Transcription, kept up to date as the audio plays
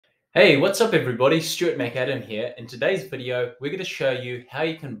Hey, what's up everybody? Stuart Macadam here. In today's video, we're going to show you how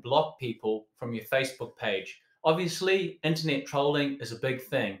you can block people from your Facebook page. Obviously, internet trolling is a big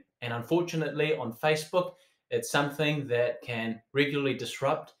thing, and unfortunately on Facebook, it's something that can regularly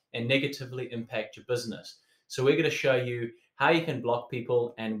disrupt and negatively impact your business. So we're going to show you how you can block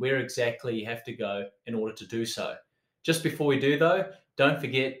people and where exactly you have to go in order to do so. Just before we do though, don't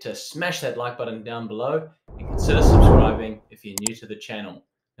forget to smash that like button down below and consider subscribing if you're new to the channel.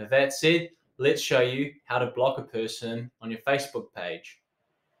 With that said, let's show you how to block a person on your Facebook page.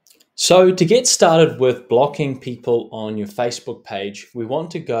 So to get started with blocking people on your Facebook page, we want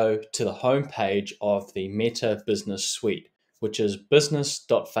to go to the home page of the Meta Business Suite, which is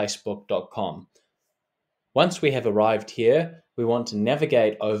business.facebook.com. Once we have arrived here, we want to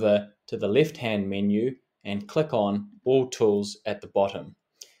navigate over to the left-hand menu and click on All Tools at the bottom.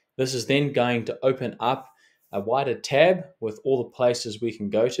 This is then going to open up a wider tab with all the places we can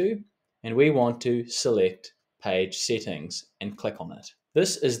go to, and we want to select Page Settings and click on it.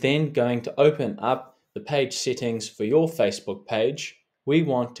 This is then going to open up the page settings for your Facebook page. We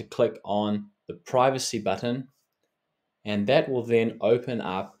want to click on the Privacy button, and that will then open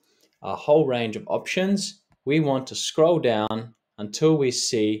up a whole range of options. We want to scroll down until we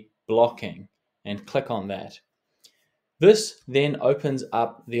see Blocking and click on that. This then opens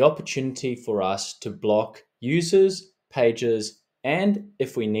up the opportunity for us to block users, pages, and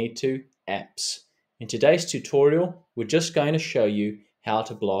if we need to, apps. In today's tutorial, we're just going to show you how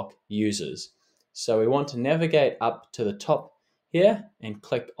to block users. So we want to navigate up to the top here and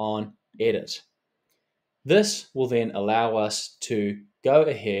click on Edit. This will then allow us to go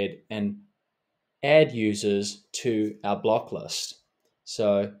ahead and add users to our block list.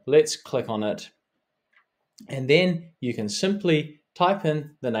 So let's click on it. And then you can simply type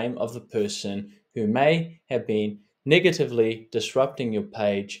in the name of the person who may have been negatively disrupting your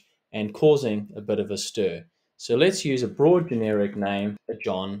page and causing a bit of a stir. So let's use a broad generic name,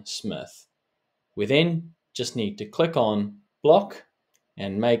 John Smith. We then just need to click on block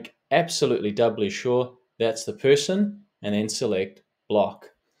and make absolutely doubly sure that's the person, and then select block.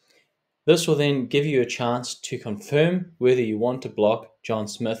 This will then give you a chance to confirm whether you want to block John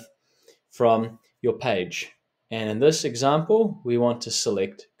Smith from your page. And in this example, we want to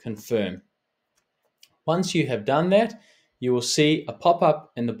select confirm. Once you have done that, you will see a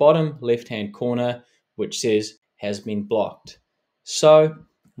pop-up in the bottom left-hand corner which says has been blocked. So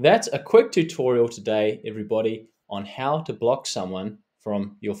that's a quick tutorial today, everybody, on how to block someone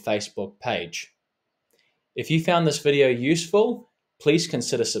from your Facebook page. If you found this video useful, please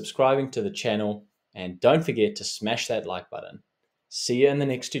consider subscribing to the channel and don't forget to smash that like button. See you in the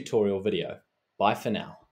next tutorial video. Bye for now.